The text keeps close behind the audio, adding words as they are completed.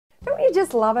you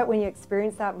just love it when you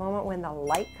experience that moment when the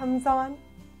light comes on?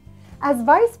 As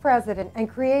vice president and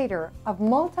creator of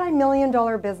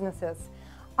multi-million-dollar businesses,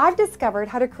 I've discovered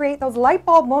how to create those light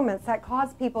bulb moments that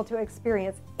cause people to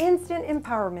experience instant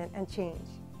empowerment and change.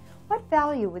 What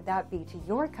value would that be to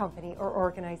your company or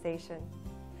organization?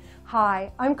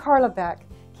 Hi, I'm Carla Beck,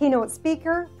 keynote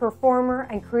speaker, performer,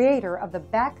 and creator of the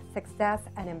B.E.C.K Success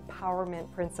and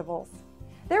Empowerment Principles.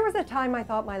 There was a time I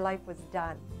thought my life was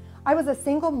done. I was a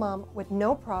single mom with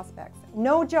no prospects,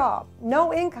 no job,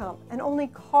 no income, and only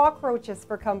cockroaches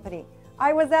for company.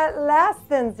 I was at less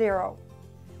than zero.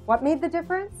 What made the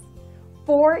difference?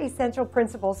 4 essential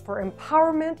principles for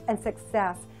empowerment and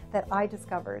success that I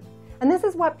discovered. And this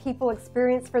is what people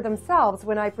experience for themselves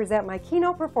when I present my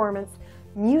keynote performance,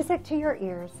 Music to Your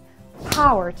Ears,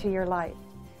 Power to Your Life.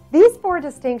 These 4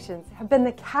 distinctions have been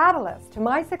the catalyst to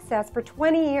my success for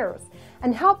 20 years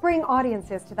and help bring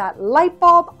audiences to that light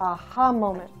bulb aha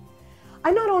moment.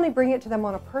 I not only bring it to them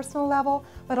on a personal level,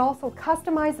 but also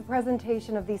customize the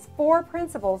presentation of these 4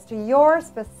 principles to your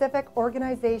specific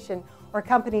organization or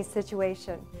company's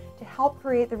situation to help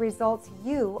create the results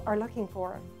you are looking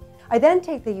for. I then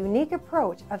take the unique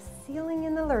approach of sealing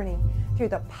in the learning through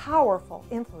the powerful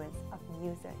influence of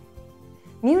music.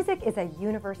 Music is a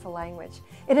universal language.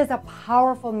 It is a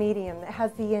powerful medium that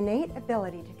has the innate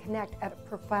ability to connect at a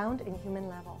profound and human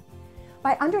level.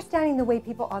 By understanding the way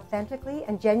people authentically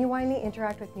and genuinely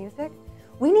interact with music,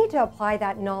 we need to apply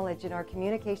that knowledge in our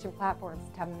communication platforms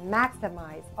to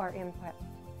maximize our input.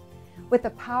 With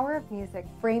the power of music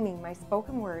framing my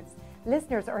spoken words,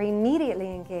 listeners are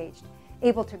immediately engaged,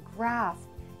 able to grasp,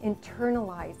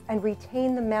 internalize, and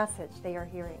retain the message they are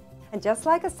hearing. And just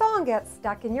like a song gets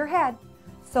stuck in your head,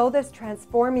 so this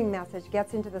transforming message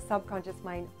gets into the subconscious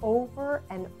mind over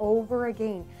and over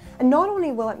again. And not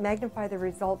only will it magnify the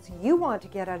results you want to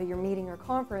get out of your meeting or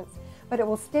conference, but it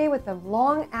will stay with them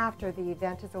long after the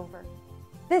event is over.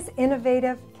 This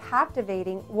innovative,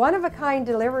 captivating, one-of-a-kind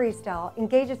delivery style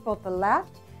engages both the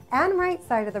left and right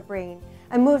side of the brain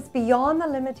and moves beyond the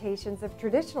limitations of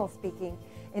traditional speaking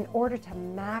in order to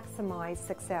maximize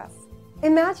success.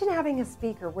 Imagine having a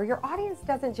speaker where your audience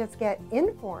doesn't just get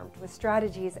informed with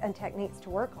strategies and techniques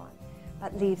to work on,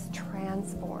 but leaves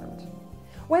transformed.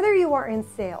 Whether you are in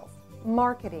sales,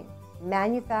 marketing,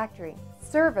 manufacturing,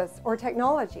 service, or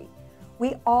technology,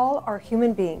 we all are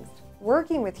human beings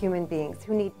working with human beings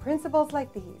who need principles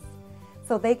like these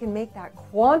so they can make that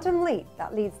quantum leap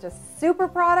that leads to super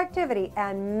productivity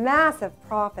and massive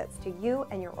profits to you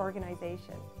and your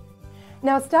organization.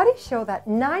 Now, studies show that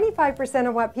 95%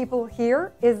 of what people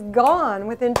hear is gone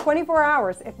within 24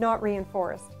 hours, if not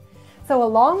reinforced. So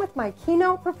along with my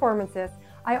keynote performances,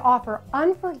 I offer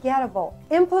unforgettable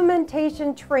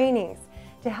implementation trainings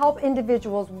to help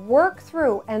individuals work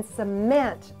through and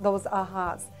cement those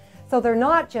ahas so they're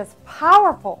not just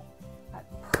powerful, but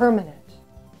permanent.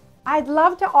 I'd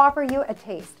love to offer you a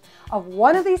taste of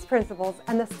one of these principles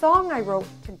and the song I wrote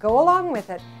to go along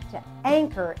with it to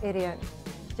anchor it in.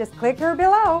 Just click here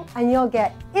below and you'll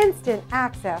get instant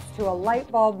access to a light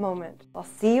bulb moment. I'll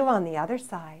see you on the other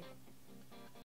side.